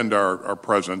extend our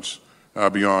presence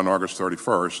beyond August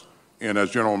 31st. And as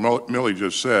General Milley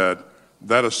just said,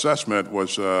 that assessment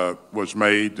was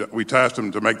made. We tasked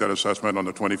him to make that assessment on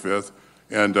the 25th,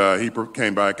 and he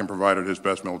came back and provided his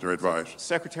best military advice.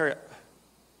 Secretary,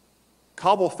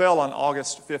 Kabul fell on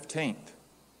August 15th.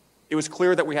 It was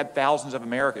clear that we had thousands of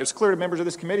Americans. It was clear to members of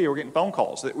this committee who were getting phone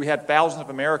calls that we had thousands of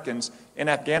Americans in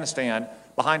Afghanistan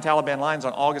behind Taliban lines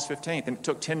on August 15th. And it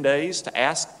took 10 days to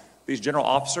ask these general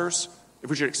officers if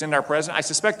we should extend our presence. I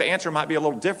suspect the answer might be a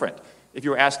little different if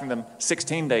you were asking them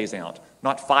 16 days out,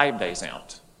 not 5 days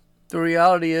out. The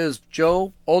reality is,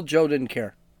 old Joe didn't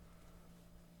care.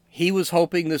 He was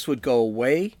hoping this would go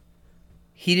away.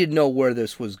 He didn't know where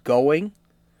this was going.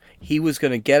 He was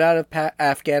going to get out of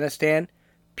Afghanistan,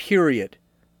 period.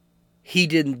 He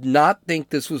did not think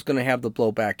this was going to have the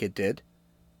blowback it did.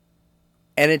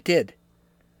 And it did.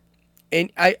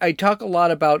 And I talk a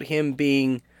lot about him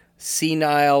being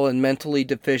senile and mentally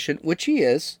deficient, which he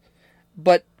is,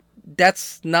 but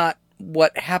that's not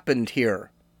what happened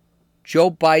here. Joe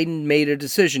Biden made a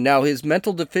decision. Now, his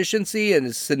mental deficiency and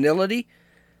his senility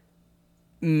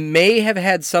may have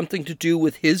had something to do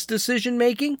with his decision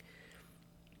making,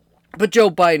 but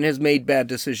Joe Biden has made bad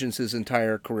decisions his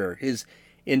entire career, his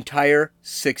entire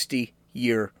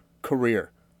 60-year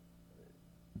career.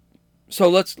 So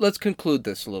let's conclude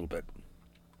this a little bit.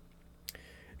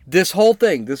 This whole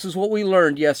thing, this is what we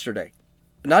learned yesterday.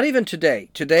 Not even today.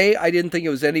 Today, I didn't think it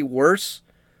was any worse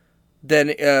than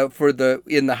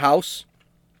in the House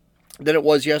than it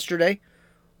was yesterday.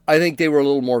 I think they were a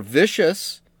little more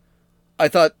vicious. I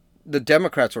thought the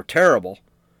Democrats were terrible,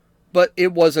 but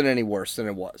it wasn't any worse than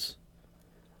it was.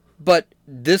 But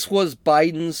this was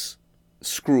Biden's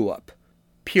screw up,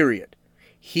 period.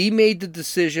 He made the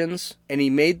decisions, and he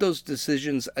made those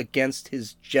decisions against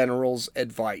his general's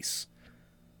advice.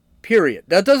 Period.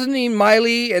 That doesn't mean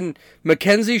Miley and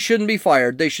McKenzie shouldn't be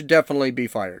fired. They should definitely be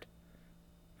fired.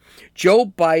 Joe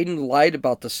Biden lied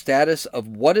about the status of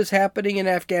what is happening in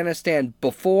Afghanistan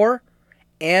before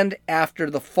and after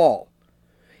the fall.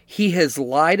 He has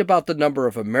lied about the number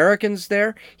of Americans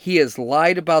there. He has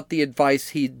lied about the advice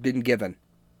he'd been given.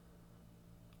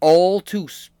 All to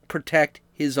protect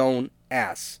his own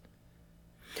ass.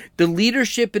 The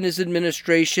leadership in his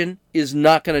administration is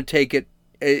not going to take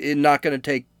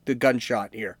the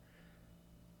gunshot here.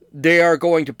 They are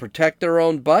going to protect their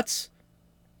own butts,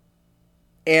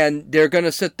 and they're going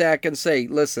to sit back and say,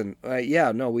 listen,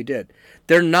 we did.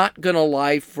 They're not going to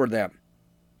lie for them.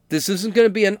 This isn't going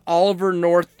to be an Oliver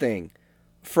North thing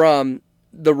from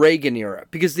the Reagan era,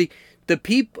 because the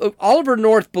people, Oliver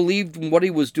North believed what he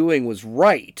was doing was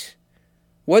right.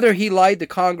 Whether he lied to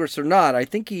Congress or not, I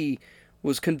think he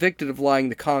was convicted of lying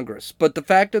to Congress. But the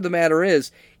fact of the matter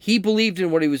is, he believed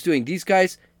in what he was doing. These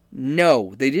guys,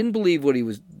 no, they didn't believe what he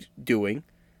was doing.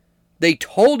 They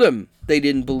told him they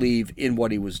didn't believe in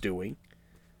what he was doing.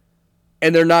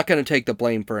 And they're not going to take the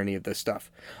blame for any of this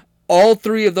stuff. All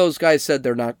three of those guys said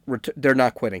they're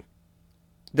not quitting.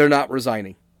 They're not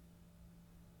resigning.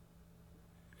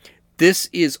 This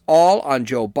is all on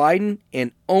Joe Biden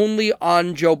and only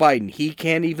on Joe Biden. He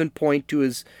can't even point to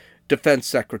his defense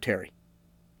secretary.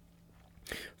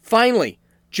 Finally,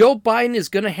 Joe Biden is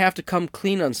going to have to come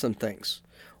clean on some things.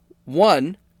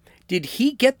 One, did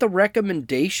he get the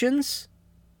recommendations?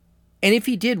 And if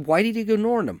he did, why did he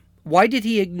ignore them? Why did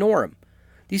he ignore them?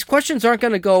 These questions aren't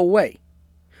going to go away.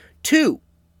 2,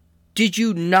 did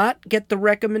you not get the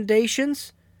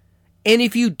recommendations? And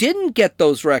if you didn't get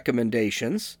those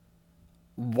recommendations,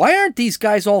 why aren't these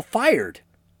guys all fired?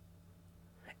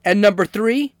 And number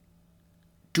 3,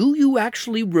 do you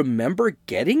actually remember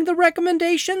getting the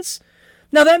recommendations?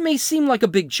 Now that may seem like a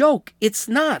big joke. It's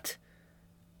not.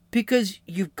 Because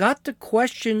you've got to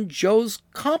question Joe's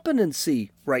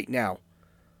competency right now.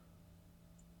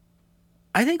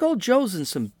 I think old Joe's in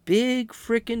some big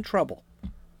freaking trouble.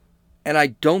 And I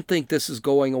don't think this is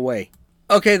going away.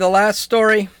 Okay, the last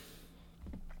story.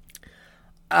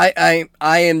 I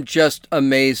am just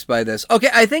amazed by this. Okay,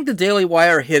 I think the Daily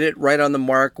Wire hit it right on the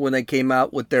mark when they came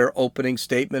out with their opening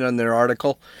statement on their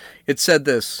article. It said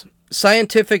this: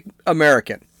 Scientific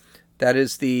American, that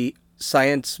is the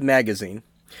science magazine,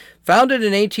 founded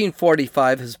in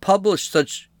 1845, has published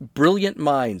such brilliant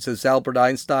minds as Albert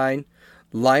Einstein,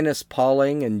 Linus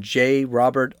Pauling, and J.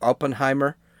 Robert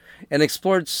Oppenheimer, and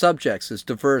explored subjects as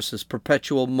diverse as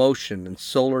perpetual motion and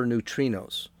solar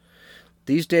neutrinos.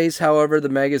 These days, however, the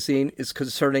magazine is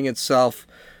concerning itself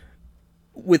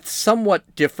with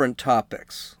somewhat different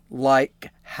topics,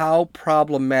 like how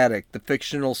problematic the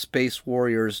fictional space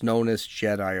warriors known as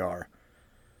Jedi are.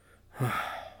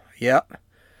 Yep,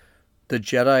 the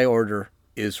Jedi Order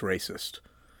is racist.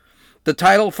 The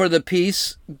title for the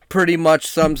piece pretty much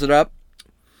sums it up.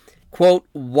 Quote,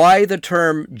 why the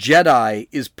term Jedi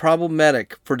is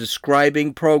problematic for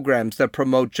describing programs that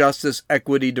promote justice,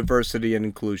 equity, diversity, and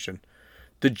inclusion.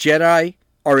 The Jedi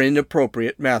are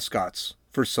inappropriate mascots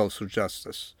for social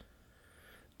justice.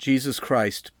 Jesus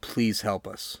Christ, please help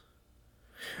us.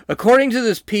 According to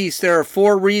this piece, there are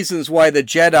 4 reasons why the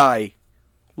Jedi,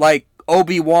 like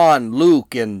Obi-Wan,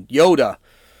 Luke, and Yoda,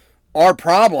 are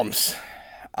problems.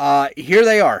 Here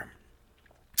they are.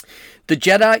 The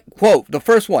Jedi, quote, the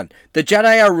first one, the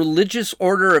Jedi are a religious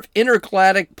order of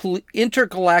intergalactic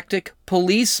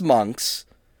police monks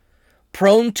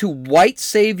prone to white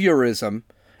saviorism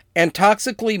and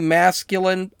toxically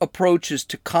masculine approaches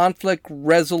to conflict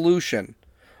resolution,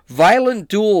 violent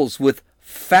duels with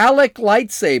phallic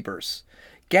lightsabers,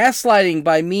 gaslighting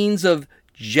by means of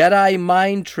Jedi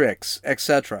mind tricks,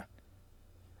 etc.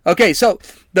 Okay, so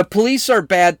the police are a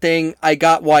bad thing. I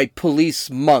got why police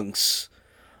monks.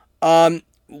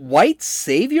 White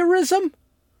saviorism?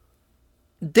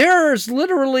 There's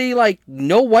literally like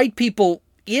no white people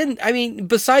in, I mean,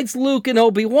 besides Luke and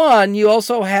Obi-Wan, you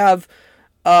also have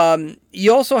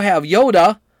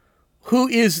Yoda, who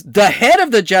is the head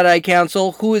of the Jedi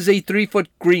Council, who is a 3-foot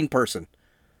green person.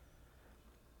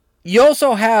 You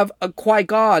also have a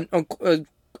Qui-Gon,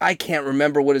 I can't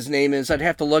remember what his name is, I'd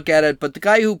have to look at it, but the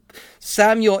guy who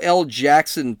Samuel L.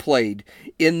 Jackson played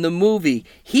in the movie,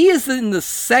 he is in the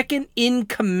second in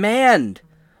command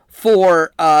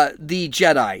for the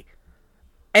Jedi,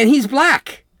 and he's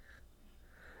black.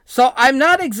 So I'm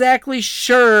not exactly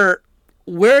sure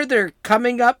where they're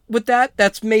coming up with that.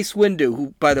 That's Mace Windu,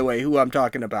 who, by the way, who I'm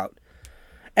talking about.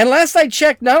 And last I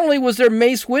checked, not only was there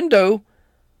Mace Windu,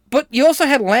 but you also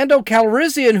had Lando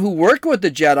Calrissian, who worked with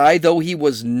the Jedi, though he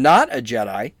was not a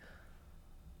Jedi.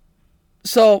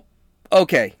 So,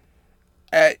 okay.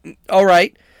 All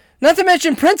right. Not to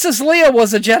mention Princess Leia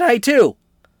was a Jedi, too.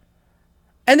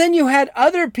 And then you had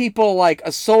other people like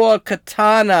Ahsoka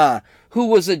Katana, who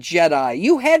was a Jedi.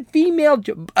 You had female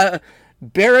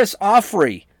Barriss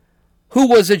Offrey, who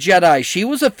was a Jedi. She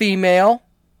was a female.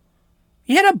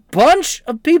 You had a bunch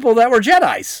of people that were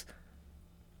Jedis.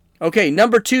 Okay,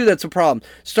 number 2, that's a problem.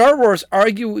 Star Wars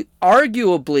arguably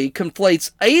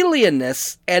conflates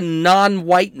alienness and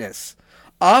non-whiteness,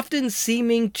 often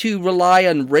seeming to rely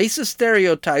on racist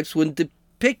stereotypes when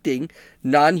depicting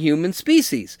non-human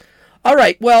species. All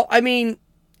right, well, I mean,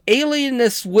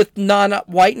 alienness with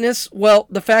non-whiteness, well,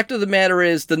 the fact of the matter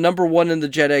is the number 1 in the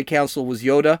Jedi Council was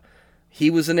Yoda. He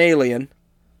was an alien,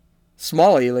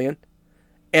 small alien.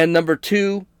 And number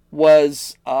 2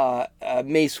 was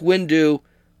Mace Windu,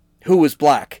 who was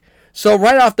black. So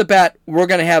right off the bat, we're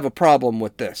going to have a problem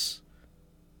with this.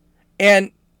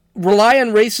 And rely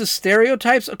on racist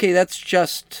stereotypes? Okay, that's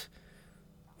just,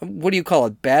 what do you call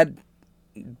it? Bad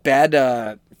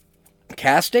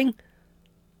casting?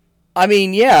 I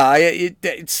mean, yeah,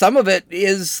 some of it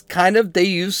is kind of, they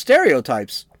use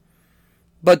stereotypes.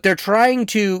 But they're trying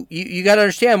to, you got to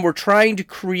understand, we're trying to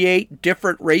create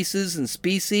different races and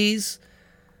species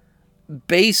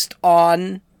based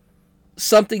on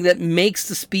something that makes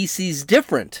the species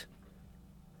different.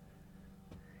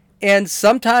 And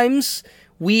sometimes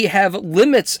we have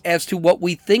limits as to what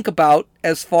we think about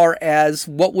as far as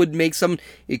what would make some,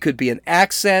 it could be an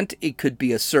accent, it could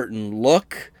be a certain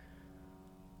look.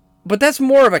 But that's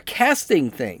more of a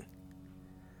casting thing.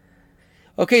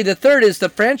 Okay, the third is the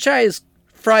franchise's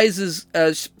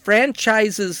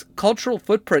cultural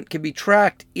footprint can be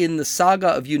tracked in the saga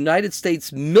of United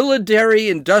States military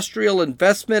industrial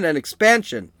investment and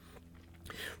expansion.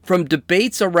 From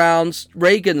debates around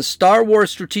Reagan's Star Wars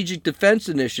Strategic Defense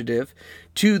Initiative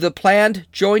to the planned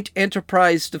Joint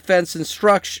Enterprise Defense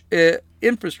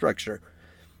Infrastructure.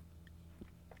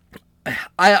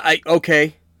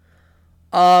 Okay.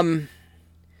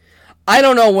 I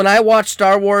don't know. When I watch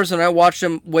Star Wars and I watch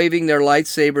them waving their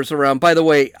lightsabers around. By the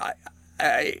way,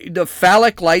 the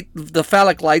phallic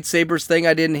lightsabers thing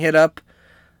I didn't hit up.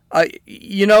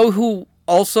 You know who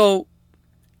also?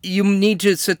 You need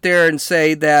to sit there and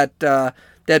say that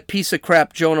that piece of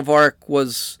crap Joan of Arc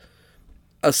was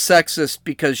a sexist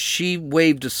because she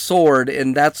waved a sword,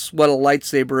 and that's what a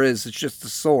lightsaber is. It's just a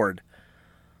sword.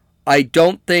 I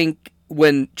don't think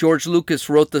when George Lucas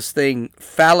wrote this thing,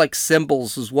 phallic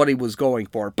symbols is what he was going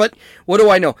for. But what do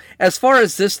I know? As far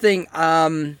as this thing,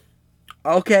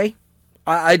 okay.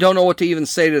 I don't know what to even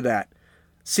say to that.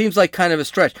 Seems like kind of a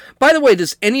stretch. By the way,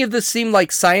 does any of this seem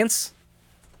like science?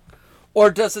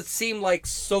 Or does it seem like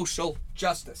social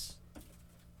justice?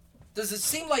 Does it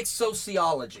seem like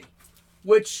sociology?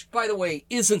 Which, by the way,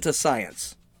 isn't a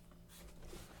science.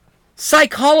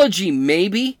 Psychology,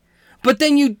 maybe. But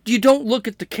then you don't look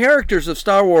at the characters of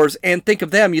Star Wars and think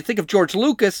of them. You think of George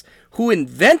Lucas, who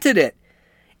invented it.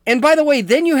 And by the way,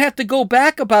 then you have to go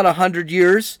back about 100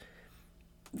 years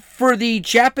for the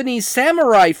Japanese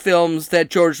samurai films that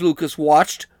George Lucas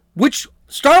watched, which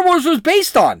Star Wars was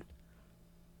based on.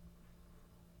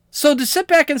 So to sit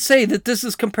back and say that this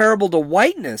is comparable to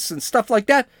whiteness and stuff like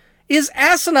that is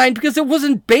asinine because it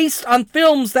wasn't based on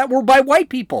films that were by white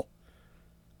people.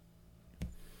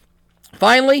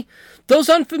 Finally, those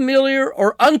unfamiliar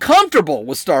or uncomfortable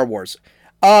with Star Wars.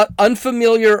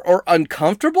 Unfamiliar or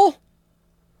uncomfortable?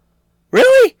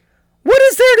 Really? What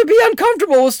is there to be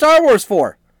uncomfortable with Star Wars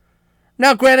for?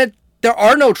 Now, granted, there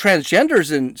are no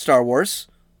transgenders in Star Wars.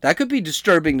 That could be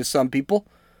disturbing to some people.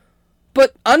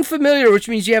 But unfamiliar, which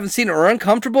means you haven't seen it, or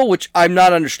uncomfortable, which I'm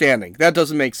not understanding. That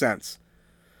doesn't make sense.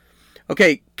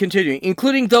 Okay, continuing.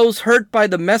 Including those hurt by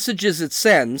the messages it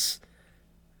sends,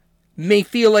 may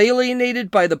feel alienated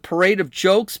by the parade of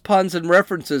jokes, puns, and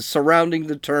references surrounding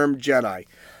the term Jedi.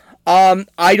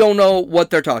 I don't know what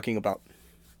they're talking about.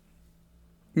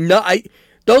 No,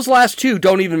 those last two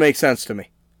don't even make sense to me.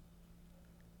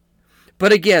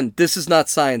 But again, this is not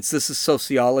science. This is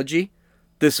sociology.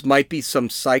 This might be some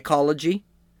psychology.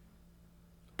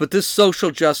 But this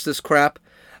social justice crap.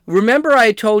 Remember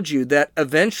I told you that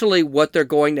eventually what they're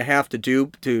going to have to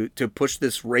do to push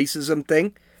this racism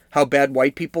thing, how bad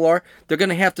white people are, they're going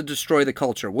to have to destroy the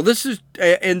culture. Well, this is,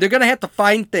 and they're going to have to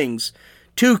find things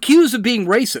to accuse of being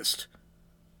racist.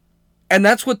 And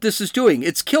that's what this is doing.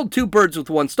 It's killed two birds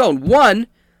with one stone. One,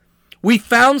 we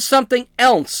found something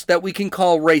else that we can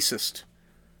call racist.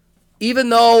 Even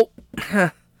though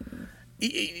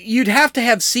you'd have to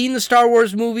have seen the Star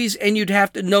Wars movies and you'd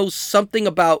have to know something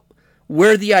about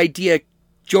where the idea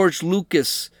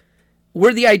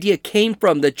came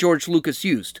from that George Lucas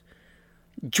used.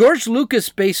 George Lucas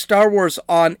based Star Wars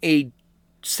on a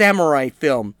samurai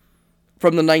film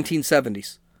from the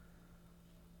 1970s.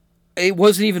 It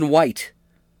wasn't even white.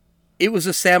 It was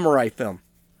a samurai film.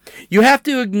 You have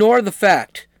to ignore the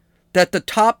fact that the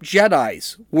top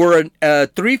Jedis were a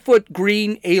 3-foot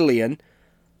green alien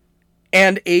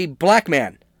and a black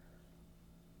man.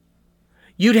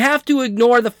 You'd have to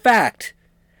ignore the fact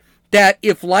that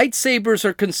if lightsabers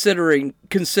are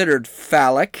considered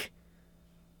phallic,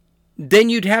 then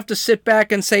you'd have to sit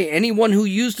back and say anyone who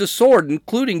used a sword,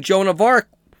 including Joan of Arc,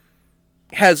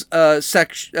 has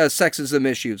sexism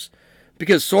issues,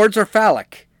 because swords are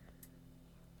phallic.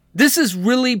 This is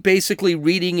really basically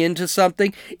reading into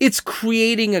something. It's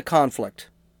creating a conflict.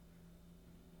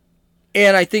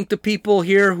 And I think the people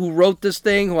here who wrote this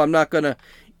thing, who I'm not going to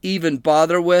even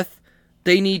bother with,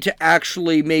 they need to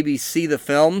actually maybe see the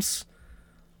films,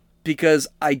 because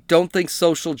I don't think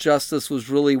social justice was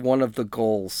really one of the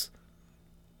goals.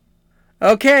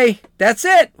 Okay, that's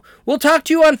it. We'll talk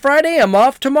to you on Friday. I'm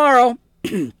off tomorrow.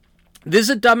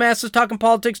 Visit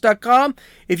dumbassestalkingpolitics.com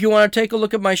if you want to take a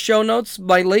look at my show notes,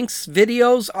 my links,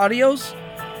 videos, audios.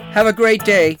 Have a great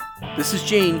day. This is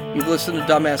Gene. You've listened to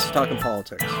Dumbasses Talking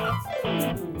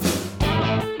Politics.